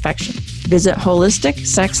transmitted infection. Visit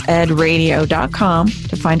holisticsexedradio.com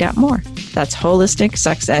to find out more. That's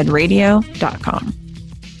holisticsexedradio.com.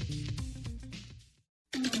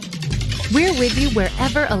 We're with you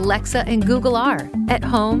wherever Alexa and Google are. At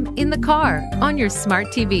home, in the car, on your smart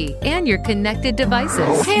TV, and your connected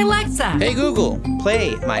devices. Hey, Alexa. Hey, Google.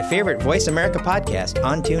 Play my favorite Voice America podcast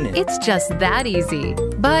on TuneIn. It's just that easy.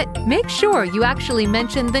 But make sure you actually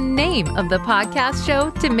mention the name of the podcast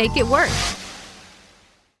show to make it work.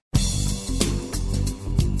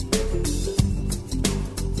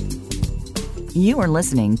 You are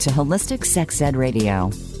listening to Holistic Sex Ed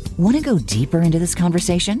Radio. Want to go deeper into this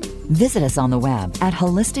conversation? Visit us on the web at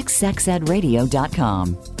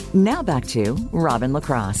holisticsexedradio.com. Now back to Robin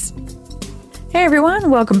LaCrosse. Hey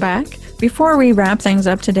everyone, welcome back. Before we wrap things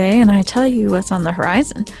up today and I tell you what's on the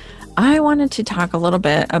horizon, I wanted to talk a little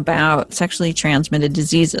bit about sexually transmitted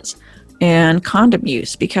diseases and condom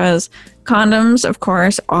use, because condoms, of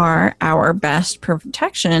course, are our best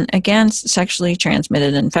protection against sexually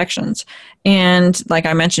transmitted infections. And like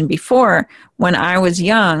I mentioned before, when I was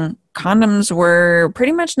young, condoms were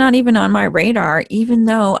pretty much not even on my radar, even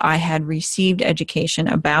though I had received education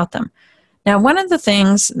about them. Now, one of the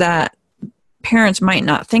things that parents might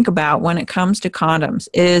not think about when it comes to condoms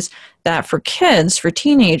is that for kids, for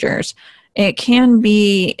teenagers, it can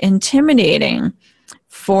be intimidating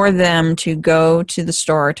for them to go to the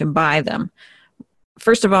store to buy them.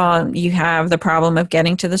 First of all, you have the problem of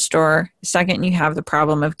getting to the store. Second, you have the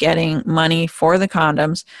problem of getting money for the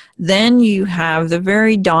condoms. Then you have the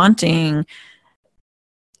very daunting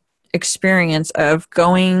experience of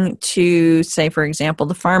going to, say, for example,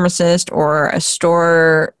 the pharmacist or a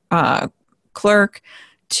store clerk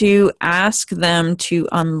to ask them to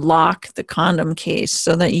unlock the condom case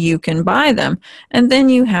so that you can buy them. And then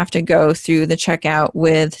you have to go through the checkout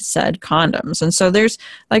with said condoms. And so there's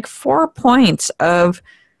like 4 points of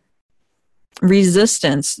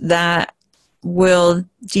resistance that will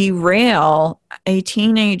derail a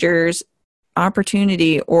teenager's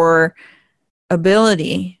opportunity or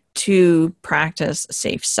ability to practice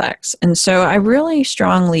safe sex. And so I really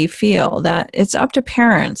strongly feel that it's up to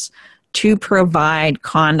parents to provide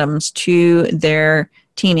condoms to their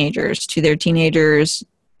teenagers, to their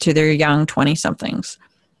young 20-somethings.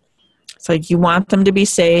 So you want them to be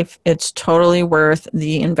safe. It's totally worth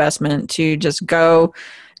the investment to just go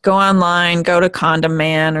online, go to Condom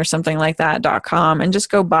Man or something like that.com and just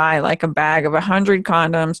go buy like a bag of 100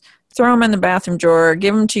 condoms, throw them in the bathroom drawer,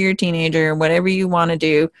 give them to your teenager, whatever you want to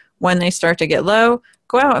do. When they start to get low,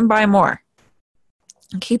 go out and buy more.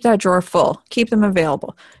 Keep that drawer full. Keep them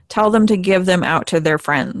available. Tell them to give them out to their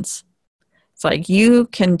friends. It's like you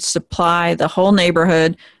can supply the whole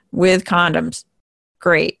neighborhood with condoms.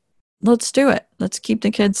 Great. Let's do it. Let's keep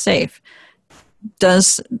the kids safe.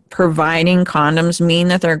 Does providing condoms mean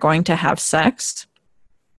that they're going to have sex?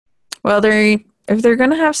 Well, if they're going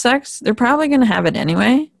to have sex, they're probably going to have it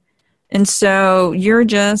anyway. And so you're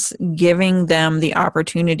just giving them the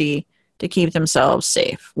opportunity to keep themselves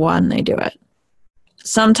safe when they do it.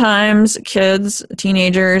 Sometimes kids,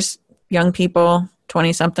 teenagers, young people,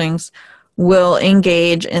 20-somethings, will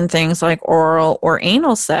engage in things like oral or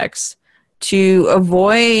anal sex to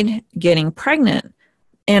avoid getting pregnant.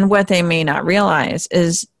 And what they may not realize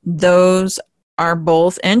is those are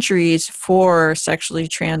both entries for sexually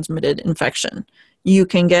transmitted infection. You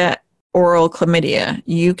can get oral chlamydia.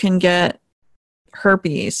 You can get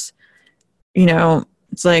herpes.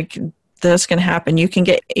 It's like this can happen. You can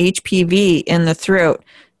get HPV in the throat.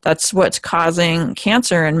 That's what's causing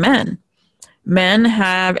cancer in men. Men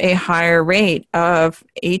have a higher rate of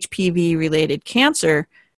HPV-related cancer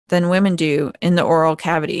than women do in the oral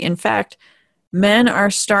cavity. In fact, men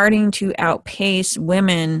are starting to outpace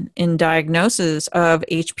women in diagnosis of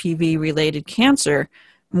HPV-related cancer.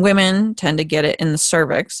 Women tend to get it in the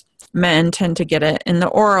cervix. Men tend to get it in the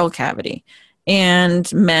oral cavity.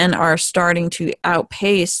 And men are starting to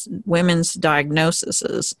outpace women's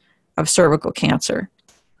diagnoses of cervical cancer.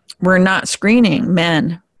 We're not screening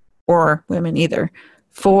men or women either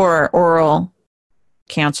for oral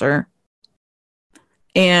cancer.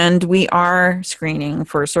 And we are screening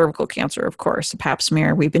for cervical cancer, of course, the pap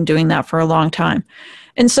smear. We've been doing that for a long time.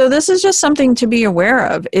 And so this is just something to be aware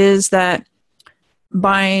of, is that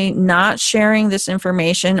by not sharing this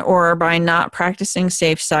information or by not practicing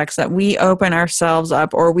safe sex, that we open ourselves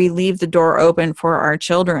up, or we leave the door open for our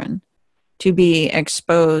children to be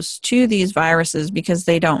exposed to these viruses, because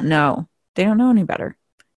they don't know. They don't know any better.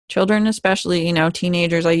 Children, especially,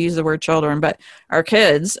 teenagers, I use the word children, but our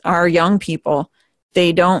kids, our young people,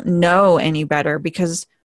 they don't know any better, because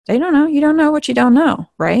they don't know. You don't know what you don't know,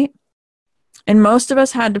 right? And most of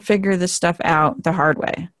us had to figure this stuff out the hard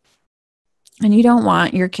way. And you don't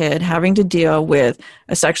want your kid having to deal with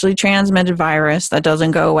a sexually transmitted virus that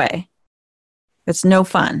doesn't go away. It's no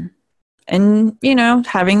fun. And,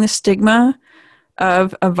 having the stigma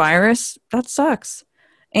of a virus, that sucks.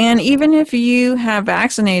 And even if you have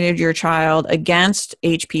vaccinated your child against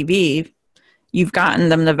HPV, you've gotten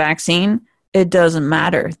them the vaccine, it doesn't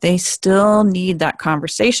matter. They still need that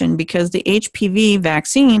conversation, because the HPV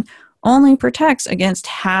vaccine only protects against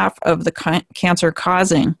half of the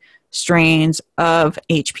cancer-causing strains of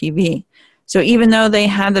HPV. So even though they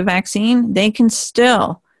had the vaccine, they can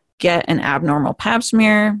still get an abnormal pap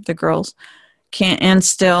smear. The girls can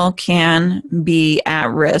be at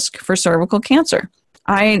risk for cervical cancer.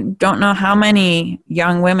 I don't know how many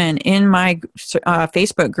young women in my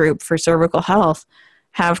Facebook group for cervical health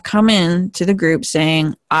have come in to the group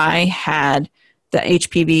saying, I had the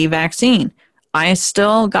HPV vaccine. I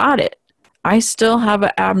still got it. I still have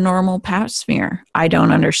an abnormal pap smear. I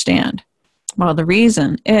don't understand. Well, the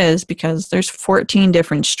reason is because there's 14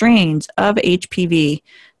 different strains of HPV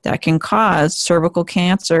that can cause cervical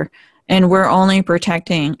cancer, and we're only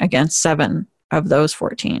protecting against 7 of those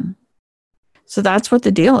 14. So that's what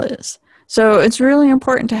the deal is. So it's really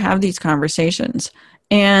important to have these conversations.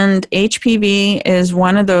 And HPV is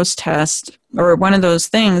one of those tests, or one of those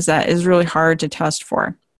things that is really hard to test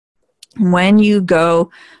for. When you go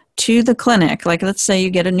to the clinic, like let's say you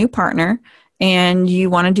get a new partner and you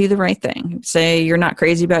want to do the right thing. Say you're not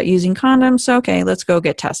crazy about using condoms, so okay, let's go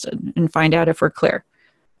get tested and find out if we're clear.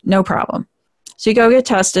 No problem. So you go get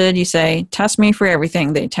tested, you say, test me for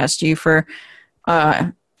everything. They test you for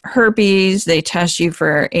herpes, they test you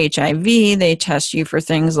for HIV, they test you for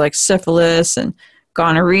things like syphilis and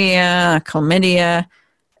gonorrhea, chlamydia.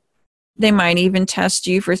 They might even test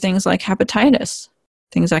you for things like hepatitis,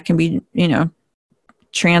 things that can be,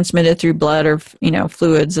 transmitted through blood or,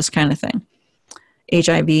 fluids, this kind of thing,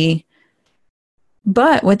 HIV.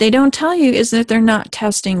 But what they don't tell you is that they're not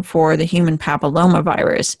testing for the human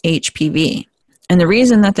papillomavirus, HPV. And the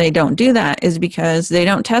reason that they don't do that is because they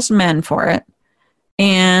don't test men for it.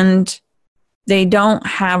 And they don't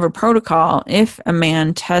have a protocol if a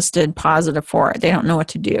man tested positive for it. They don't know what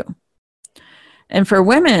to do. And for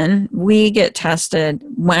women, we get tested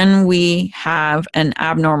when we have an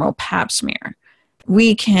abnormal pap smear.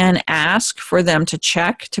 We can ask for them to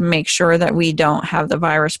check to make sure that we don't have the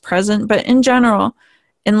virus present. But in general,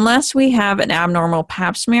 unless we have an abnormal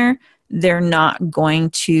pap smear, they're not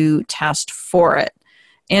going to test for it.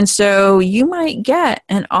 And so you might get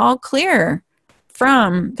an all clear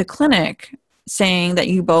from the clinic saying that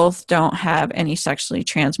you both don't have any sexually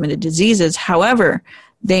transmitted diseases. However,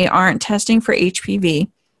 they aren't testing for HPV.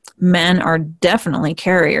 Men are definitely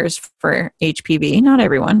carriers for HPV. Not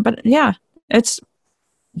everyone, but yeah, it's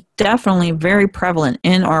definitely very prevalent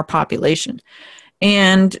in our population.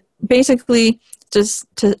 And basically, just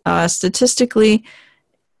statistically,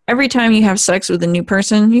 every time you have sex with a new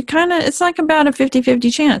person, it's like about a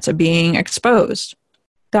 50-50 chance of being exposed.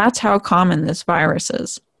 That's how common this virus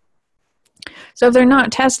is. So if they're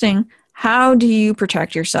not testing, how do you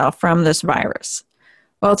protect yourself from this virus?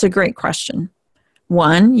 Well, it's a great question.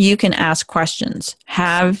 One, you can ask questions.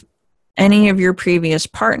 Have any of your previous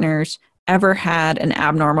partners ever had an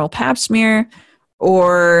abnormal pap smear,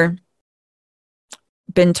 or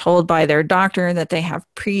been told by their doctor that they have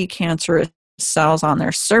precancerous cells on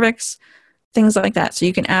their cervix, things like that. So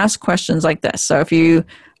you can ask questions like this. So if you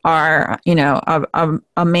are,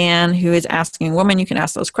 a man who is asking a woman, you can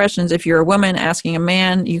ask those questions. If you're a woman asking a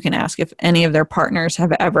man, you can ask if any of their partners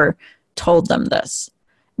have ever told them this.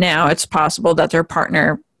 Now, it's possible that their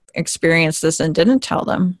partner experienced this and didn't tell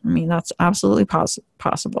them. I mean, that's absolutely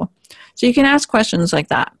possible. So you can ask questions like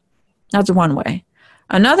that. That's one way.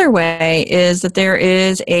 Another way is that there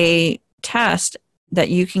is a test that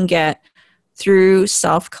you can get through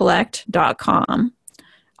selfcollect.com.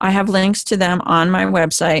 I have links to them on my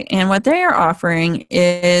website, and what they are offering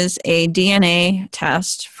is a DNA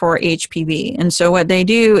test for HPV. And so what they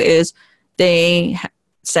do is they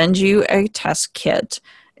send you a test kit.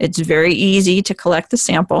 It's very easy to collect the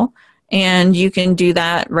sample, and you can do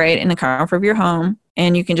that right in the comfort of your home,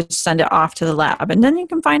 and you can just send it off to the lab, and then you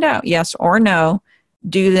can find out yes or no,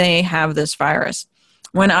 do they have this virus.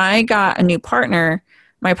 When I got a new partner,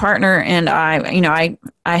 my partner and I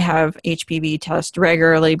have HPV test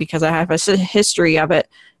regularly because I have a history of it,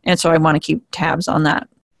 and so I want to keep tabs on that.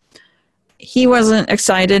 He wasn't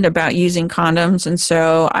excited about using condoms, and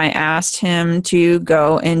so I asked him to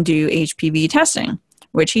go and do HPV testing,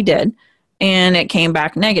 which he did, and it came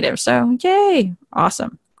back negative. So, yay,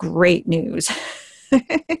 awesome, great news.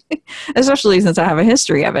 Especially since I have a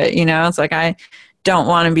history of it, it's like I don't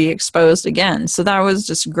want to be exposed again. So that was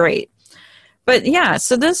just great. But yeah,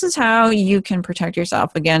 so this is how you can protect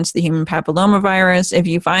yourself against the human papillomavirus. If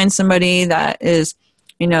you find somebody that is,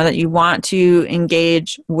 that you want to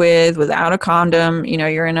engage with without a condom,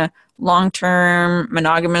 you're in a long-term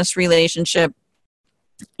monogamous relationship,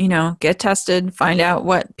 get tested, find out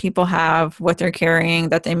what people have, what they're carrying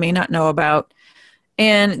that they may not know about,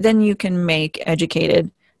 and then you can make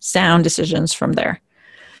educated, sound decisions from there.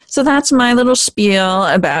 So that's my little spiel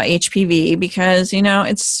about HPV because,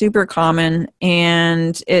 it's super common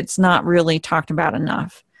and it's not really talked about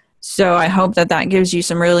enough. So I hope that gives you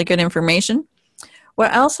some really good information.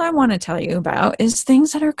 What else I want to tell you about is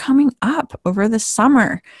things that are coming up over the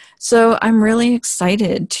summer. So I'm really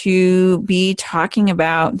excited to be talking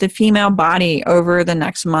about the female body over the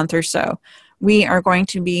next month or so. We are going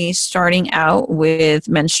to be starting out with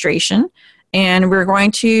menstruation, and we're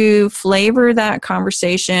going to flavor that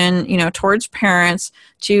conversation, towards parents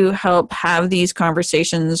to help have these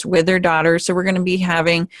conversations with their daughters. So we're going to be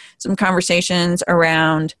having some conversations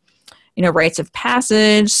around rites of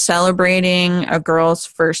passage, celebrating a girl's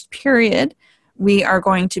first period. We are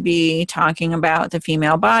going to be talking about the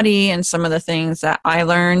female body and some of the things that I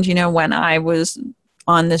learned, when I was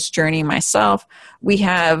on this journey myself. We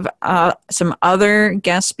have some other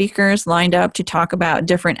guest speakers lined up to talk about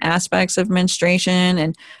different aspects of menstruation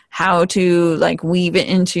and how to weave it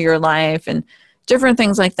into your life and different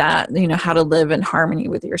things like that, how to live in harmony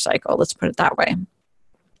with your cycle. Let's put it that way.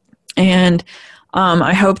 And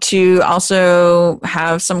I hope to also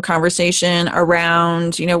have some conversation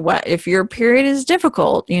around, what if your period is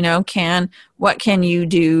difficult, what can you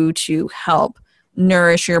do to help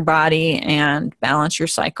nourish your body and balance your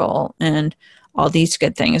cycle and all these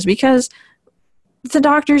good things, because the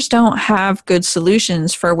doctors don't have good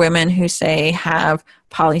solutions for women who say have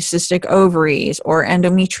polycystic ovaries or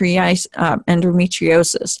endometriosis,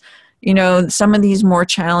 some of these more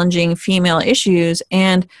challenging female issues.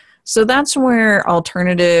 And so that's where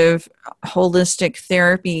alternative holistic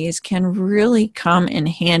therapies can really come in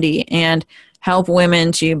handy and help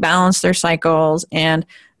women to balance their cycles and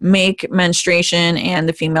make menstruation and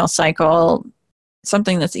the female cycle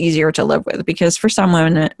something that's easier to live with, because for some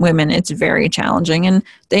women it's very challenging and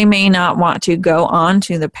they may not want to go on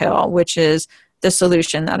to the pill, which is the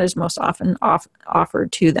solution that is most often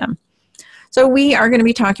offered to them. So we are going to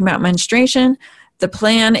be talking about menstruation. The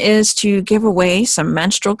plan is to give away some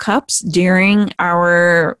menstrual cups during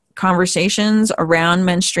our conversations around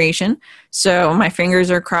menstruation. So my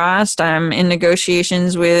fingers are crossed. I'm in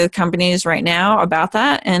negotiations with companies right now about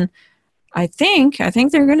that. And I think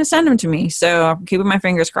they're going to send them to me. So I'm keeping my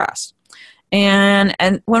fingers crossed. And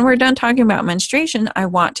when we're done talking about menstruation, I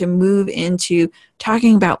want to move into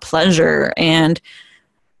talking about pleasure and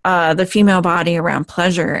the female body around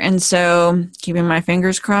pleasure. And so keeping my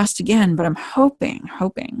fingers crossed again, but I'm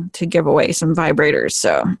hoping to give away some vibrators.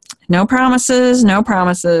 So no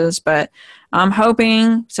promises, but I'm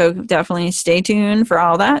hoping. So definitely stay tuned for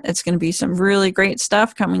all that. It's going to be some really great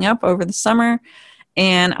stuff coming up over the summer.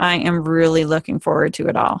 And I am really looking forward to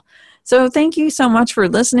it all. So thank you so much for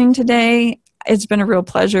listening today. It's been a real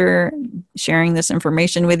pleasure sharing this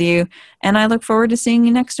information with you. And I look forward to seeing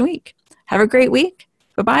you next week. Have a great week.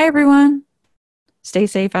 Bye-bye, everyone. Stay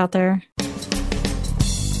safe out there.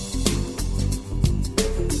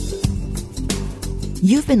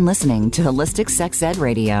 You've been listening to Holistic Sex Ed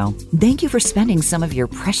Radio. Thank you for spending some of your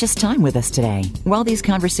precious time with us today. While these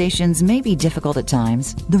conversations may be difficult at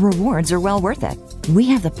times, the rewards are well worth it. We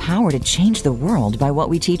have the power to change the world by what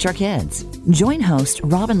we teach our kids. Join host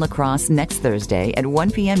Robin LaCrosse next Thursday at 1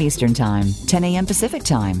 p.m. Eastern Time, 10 a.m. Pacific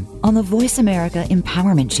Time on the Voice America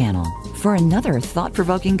Empowerment Channel for another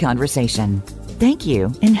thought-provoking conversation. Thank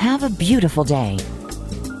you and have a beautiful day.